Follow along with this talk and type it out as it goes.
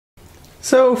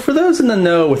So for those in the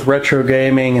know with retro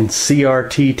gaming and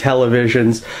CRT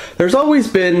televisions, there's always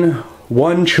been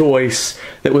one choice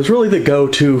that was really the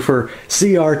go-to for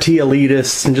CRT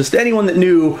elitists and just anyone that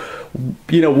knew,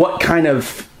 what kind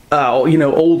of,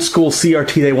 old school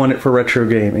CRT they wanted for retro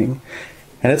gaming.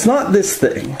 And it's not this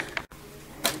thing.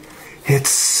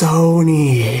 It's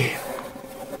Sony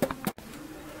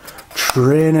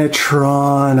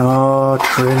Trinitron. Oh,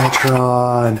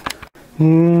 Trinitron.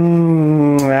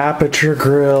 Aperture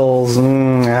grills.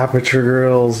 Aperture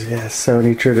grills. Yes,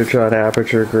 Sony Trinitron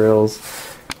aperture grills.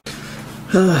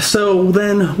 So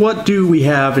then, what do we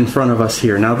have in front of us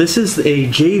here? Now, this is a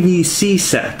JVC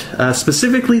set,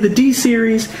 specifically the D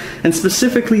series, and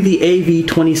specifically the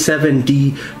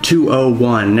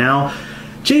AV-27D201. Now,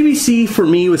 JVC for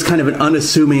me was kind of an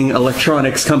unassuming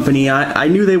electronics company. I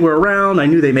knew they were around, I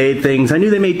knew they made things, I knew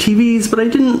they made TVs, but I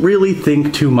didn't really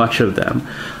think too much of them.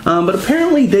 But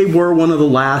apparently they were one of the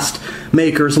last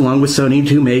makers, along with Sony,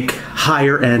 to make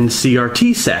higher-end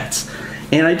CRT sets.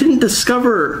 And I didn't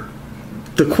discover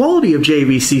the quality of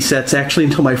JVC sets actually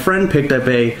until my friend picked up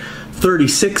a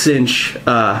 36-inch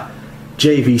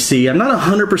JVC. I'm not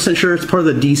 100% sure it's part of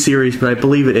the D series, but I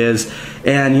believe it is.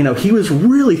 And, he was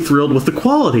really thrilled with the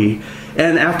quality.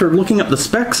 And after looking up the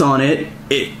specs on it,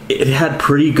 it had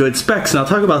pretty good specs. And I'll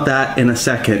talk about that in a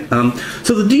second.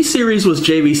 So the D series was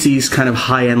JVC's kind of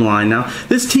high-end line. Now,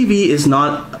 this TV is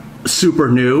not super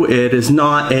new. It is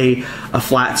not a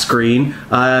flat screen.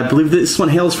 I believe this one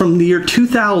hails from the year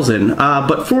 2000.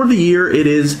 But for the year, it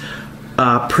is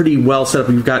pretty well set up.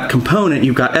 You've got component,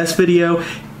 you've got S-video,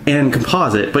 and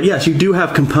composite. But yes, you do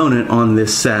have component on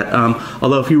this set.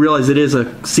 Although if you realize it is a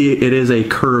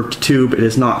curved tube, it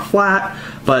is not flat.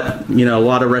 But a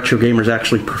lot of retro gamers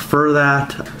actually prefer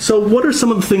that. So what are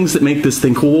some of the things that make this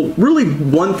thing cool? Really,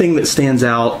 one thing that stands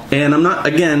out, and I'm not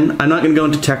going to go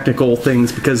into technical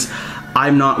things because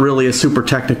I'm not really a super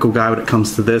technical guy when it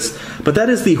comes to this, but that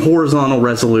is the horizontal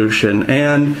resolution.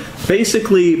 And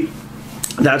basically,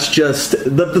 that's just,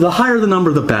 the higher the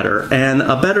number, the better. And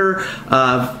a better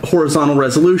horizontal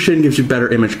resolution gives you better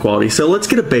image quality. So let's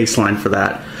get a baseline for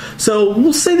that. So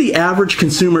we'll say the average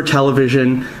consumer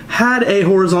television had a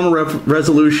horizontal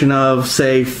resolution of,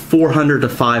 say, 400 to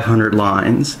 500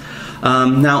 lines.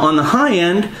 Now on the high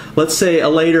end, let's say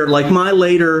like my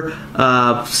later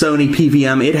Sony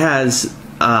PVM, it has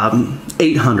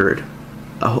 800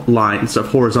 lines of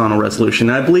horizontal resolution.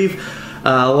 And I believe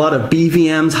a lot of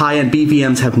BVMs, high-end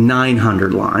BVMs, have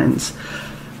 900 lines.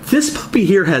 This puppy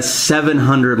here has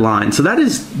 700 lines, so that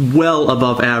is well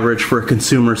above average for a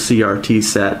consumer CRT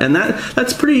set, and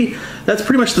that's pretty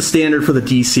much the standard for the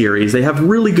D series. They have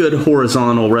really good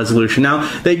horizontal resolution. Now,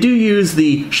 they do use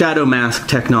the shadow mask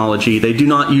technology. They do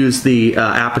not use the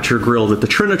aperture grill that the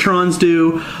Trinitrons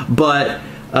do, but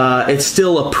it's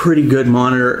still a pretty good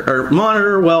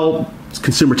it's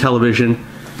consumer television.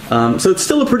 So it's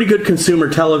still a pretty good consumer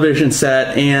television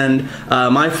set, and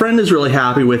my friend is really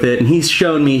happy with it, and he's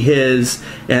shown me his,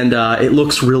 and it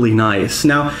looks really nice.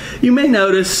 Now, you may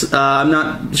notice, I'm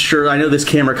not sure, I know this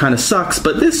camera kind of sucks,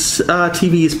 but this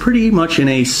TV is pretty much in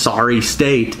a sorry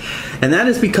state, and that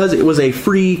is because it was a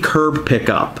free curb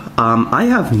pickup. I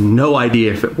have no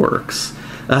idea if it works.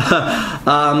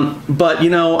 But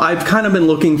I've kind of been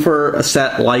looking for a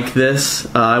set like this.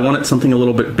 I wanted something a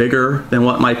little bit bigger than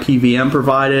what my PVM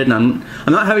provided, and I'm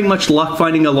not having much luck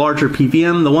finding a larger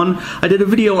PVM. The one I did a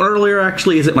video earlier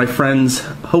actually is at my friend's.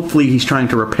 Hopefully he's trying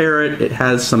to repair it. It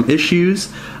has some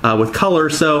issues with color,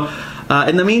 so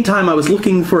in the meantime I was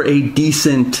looking for a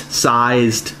decent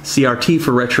sized CRT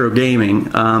for retro gaming.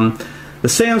 The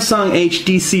Samsung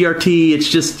HD CRT, it's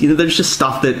just, there's just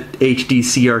stuff that HD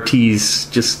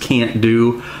CRTs just can't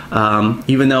do,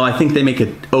 even though I think they make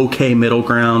an okay middle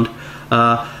ground.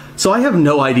 So I have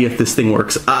no idea if this thing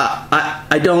works.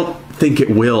 I don't think it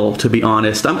will, to be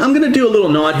honest. I'm going to do a little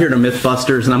nod here to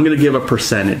Mythbusters, and I'm going to give a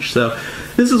percentage. So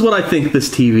this is what I think this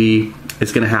TV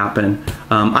is going to happen.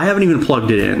 I haven't even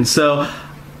plugged it in. So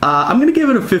I'm going to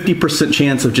give it a 50%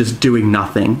 chance of just doing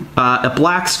nothing. A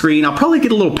black screen, I'll probably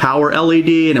get a little power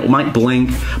LED and it might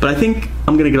blink, but I think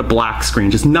I'm going to get a black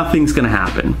screen. Just nothing's going to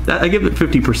happen. I give it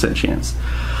 50% chance.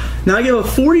 Now I give a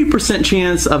 40%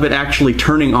 chance of it actually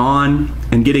turning on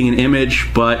and getting an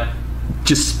image, but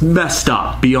just messed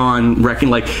up beyond reckoning.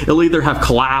 Like, it'll either have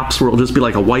collapse where it'll just be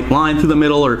like a white line through the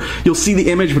middle, or you'll see the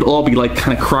image but it'll all be like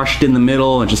kind of crushed in the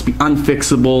middle and just be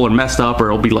unfixable or messed up, or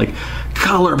it'll be like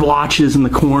color blotches in the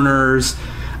corners.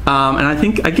 And I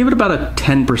think I give it about a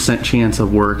 10% chance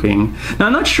of working. Now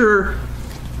I'm not sure,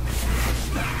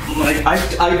 like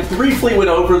I briefly went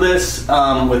over this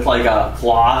with like a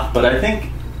cloth, but I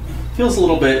think feels a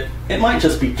little bit, it might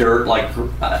just be dirt, like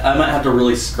I might have to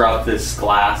really scrub this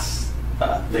glass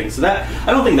thing. So that,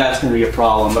 I don't think that's going to be a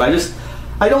problem, but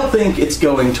I don't think it's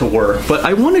going to work. But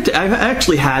I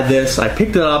actually had this, I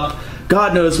picked it up,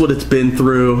 God knows what it's been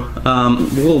through. The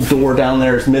little door down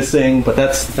there is missing, but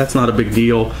that's not a big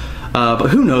deal. But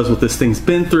who knows what this thing's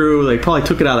been through. They probably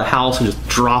took it out of the house and just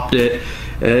dropped it.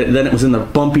 Then it was in the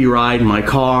bumpy ride in my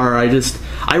car.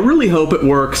 I really hope it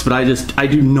works, but I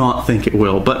do not think it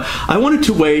will. But I wanted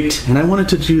to wait, and I wanted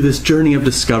to do this journey of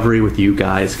discovery with you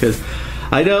guys, because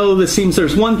I know this seems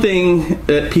there's one thing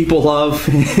that people love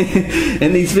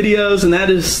in these videos, and that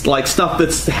is like stuff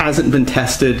that hasn't been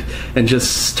tested, and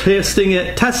just testing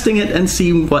it and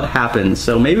seeing what happens.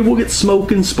 So maybe we'll get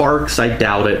smoke and sparks. I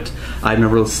doubt it. I've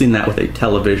never seen that with a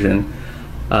television.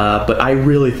 But I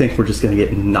really think we're just going to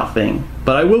get nothing.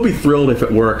 But I will be thrilled if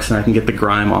it works and I can get the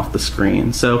grime off the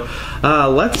screen. So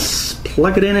let's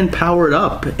plug it in and power it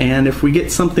up. And if we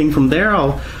get something from there,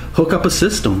 I'll hook up a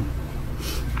system.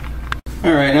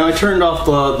 Alright, now I turned off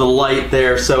the light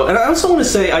there. So, and I also want to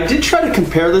say, I did try to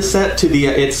compare this set to the,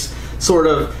 it's sort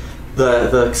of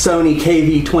the Sony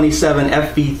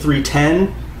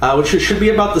KV-27FV310, which should be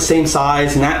about the same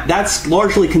size. And that's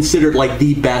largely considered like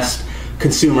the best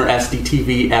consumer SD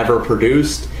TV ever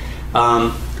produced.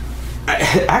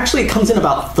 Actually, it comes in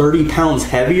about 30 pounds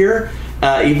heavier,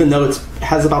 even though it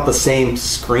has about the same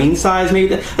screen size.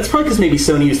 Maybe that's probably because maybe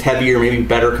Sony used heavier, maybe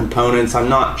better components. I'm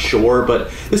not sure, but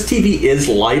this TV is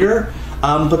lighter.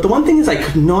 But the one thing is I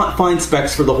could not find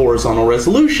specs for the horizontal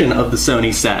resolution of the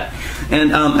Sony set.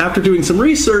 And after doing some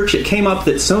research, it came up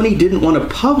that Sony didn't want to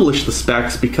publish the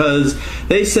specs because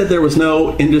they said there was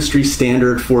no industry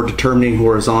standard for determining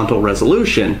horizontal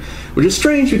resolution, which is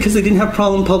strange because they didn't have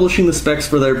problem publishing the specs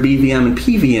for their BVM and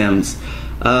PVMs.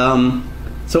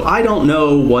 So I don't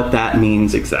know what that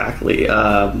means exactly.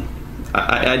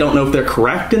 I don't know if they're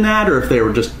correct in that or if they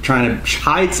were just trying to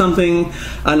hide something.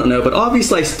 I don't know, but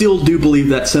obviously I still do believe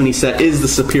that Sony set is the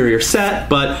superior set,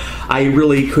 but I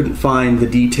really couldn't find the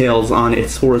details on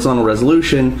its horizontal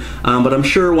resolution. But I'm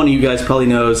sure one of you guys probably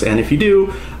knows, and if you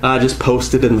do, just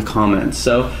post it in the comments.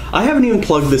 So I haven't even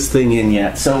plugged this thing in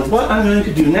yet. So what I'm going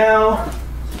to do now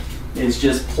is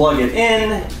just plug it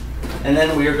in, and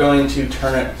then we are going to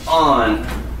turn it on.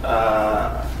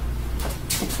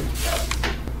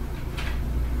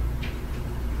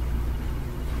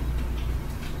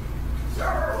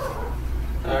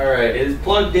 Alright, it is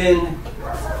plugged in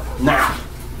now.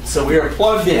 So we are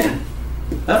plugged in.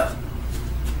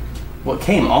 What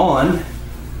came on?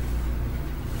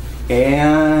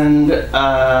 And,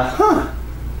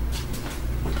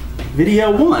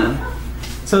 video 1.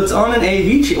 So it's on an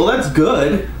AV chip. Well, that's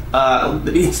good.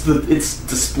 It's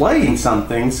displaying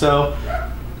something. So,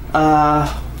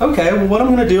 okay, well, what I'm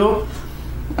going to do,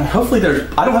 hopefully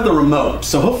I don't have the remote,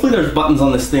 so hopefully there's buttons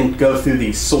on this thing to go through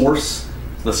the sources.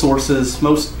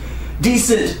 Most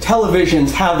decent televisions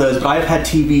have those, but I've had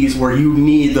TVs where you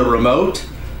need the remote.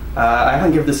 I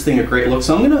haven't given this thing a great look,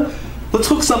 so let's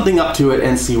hook something up to it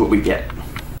and see what we get.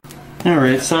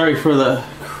 Alright, sorry for the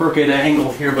crooked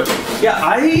angle here, but yeah,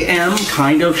 I am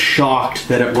kind of shocked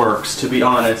that it works, to be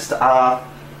honest.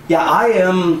 Yeah, I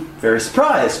am very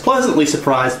surprised, pleasantly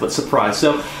surprised, but surprised.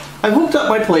 So I hooked up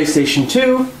my PlayStation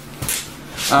 2.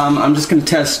 I'm just going to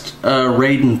test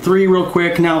Raiden 3 real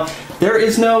quick. Now, there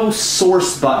is no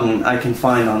source button I can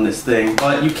find on this thing,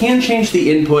 but you can change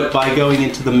the input by going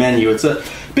into the menu. It's a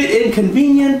bit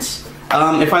inconvenient.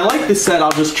 If I like this set,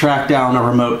 I'll just track down a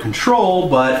remote control,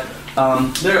 but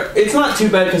it's not too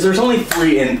bad because there's only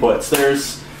 3 inputs.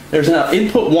 There's an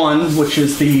input 1, which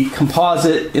is the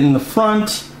composite in the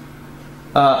front.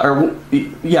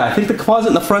 Yeah, I think the composite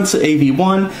in the front's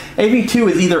AV1.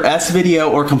 AV2 is either S-video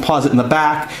or composite in the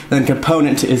back. Then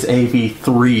component is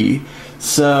AV3.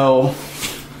 So,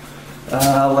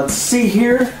 let's see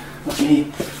here.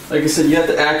 Like I said, you have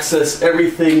to access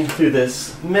everything through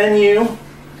this menu.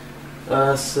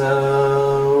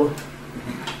 So,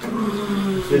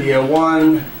 video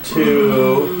 1,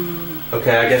 2,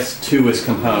 okay, I guess 2 is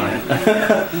component.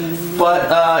 But,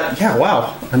 yeah,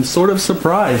 wow, I'm sort of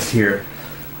surprised here.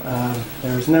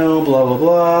 There's no blah blah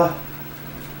blah.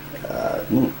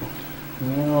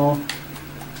 No,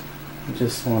 I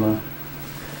just want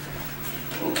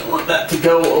that to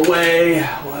go away.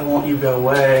 Why won't you go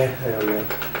away? There we go.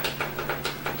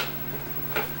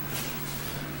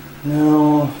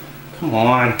 No, come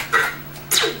on.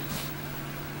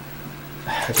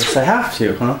 I guess I have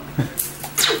to, huh?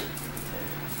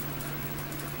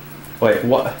 Wait,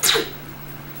 what?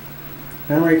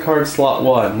 Memory card slot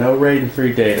 1, no Raiden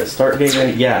 3 data. Start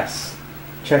game, yes.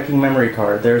 Checking memory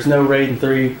card. There's no Raiden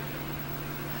 3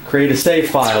 Create a save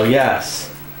file,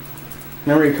 yes.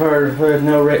 Memory card, hood,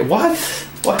 no rate. What?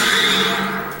 What?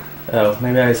 Oh,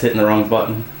 maybe I was hitting the wrong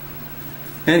button.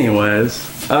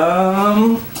 Anyways,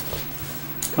 come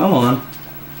on.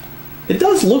 It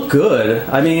does look good.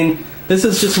 I mean, this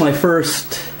is just my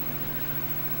first.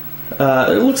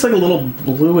 It looks like a little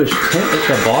bluish tint at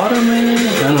the bottom, maybe?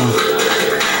 I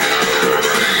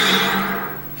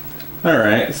don't know.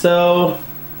 Alright, so.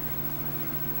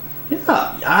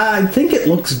 Yeah, I think it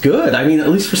looks good. I mean, at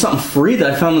least for something free that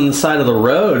I found on the side of the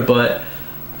road, but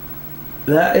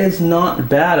that is not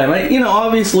bad. I might, you know,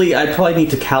 obviously I probably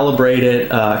need to calibrate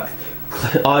it.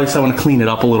 Obviously I want to clean it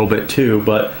up a little bit too,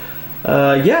 but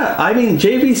yeah, I mean,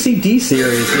 JVC D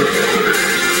series,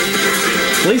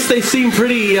 at least they seem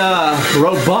pretty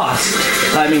robust.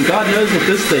 I mean, God knows what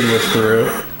this thing was through,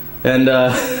 and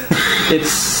it's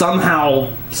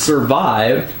somehow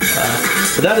survived.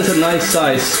 But that is a nice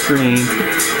size screen.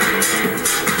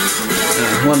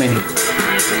 Let me.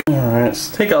 Alright, let's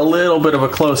take a little bit of a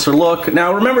closer look.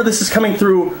 Now remember, this is coming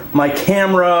through my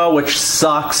camera, which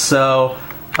sucks, so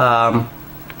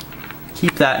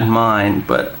keep that in mind.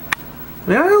 But I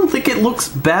mean, I don't think it looks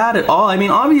bad at all. I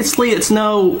mean, obviously it's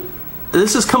no.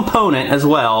 This is component as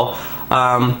well.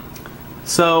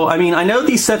 So, I mean, I know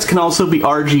these sets can also be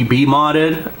RGB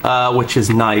modded, which is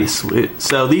nice.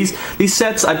 So these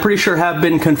sets, I'm pretty sure, have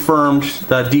been confirmed.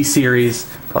 The D series,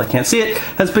 probably can't see it,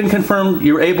 has been confirmed.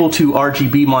 You're able to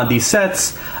RGB mod these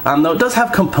sets, though it does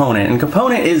have component, and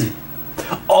component is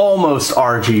almost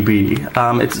RGB.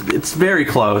 It's very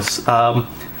close.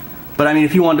 But I mean,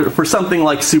 if you want to, for something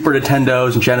like Super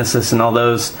Nintendos and Genesis and all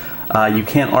those, you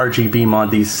can't RGB mod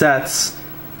these sets.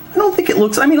 I don't think it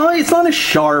looks, I mean, it's not as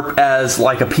sharp as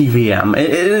like a PVM.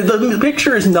 The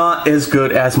picture is not as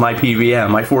good as my PVM,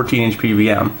 my 14-inch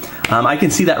PVM. I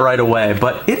can see that right away,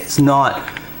 but it is not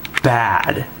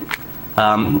bad.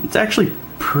 It's actually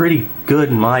pretty good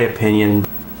in my opinion.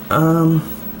 So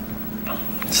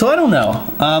I don't know.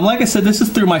 Like I said, this is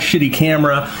through my shitty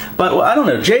camera, but I don't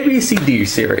know. JVC D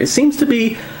series seems to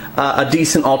be a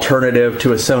decent alternative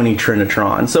to a Sony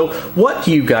Trinitron. So what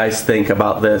do you guys think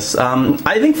about this?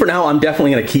 I think for now I'm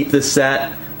definitely going to keep this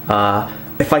set.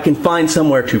 If I can find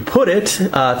somewhere to put it.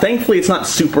 Thankfully it's not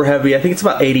super heavy. I think it's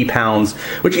about 80 pounds,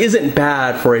 which isn't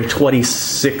bad for a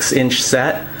 26-inch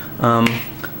set.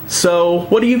 So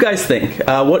what do you guys think?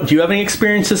 Do you have any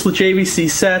experiences with JVC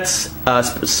sets,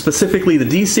 specifically the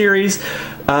D series?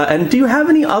 And do you have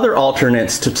any other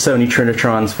alternates to Sony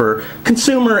Trinitrons for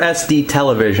consumer SD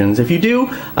televisions? If you do,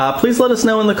 please let us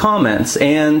know in the comments.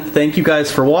 And thank you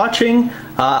guys for watching.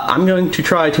 I'm going to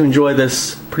try to enjoy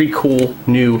this pretty cool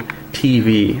new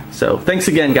TV. So thanks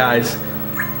again, guys.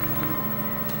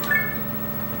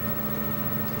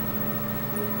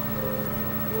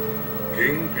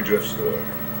 King Pijevskoy,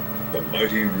 the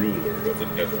mighty ruler of the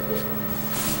Netherworld.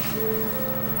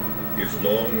 His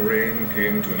long reign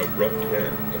came to an abrupt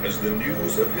end as the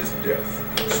news of his death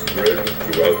spread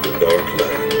throughout the Dark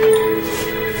Land.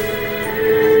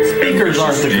 Speakers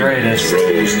aren't the greatest.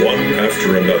 Rose one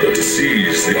after another to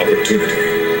seize the opportunity.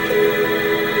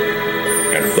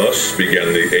 And thus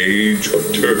began the age of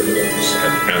turbulence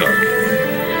and anarchy.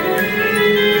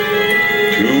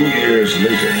 2 years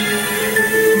later,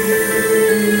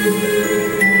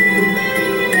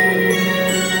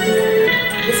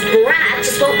 this brat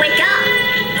just won't wake up.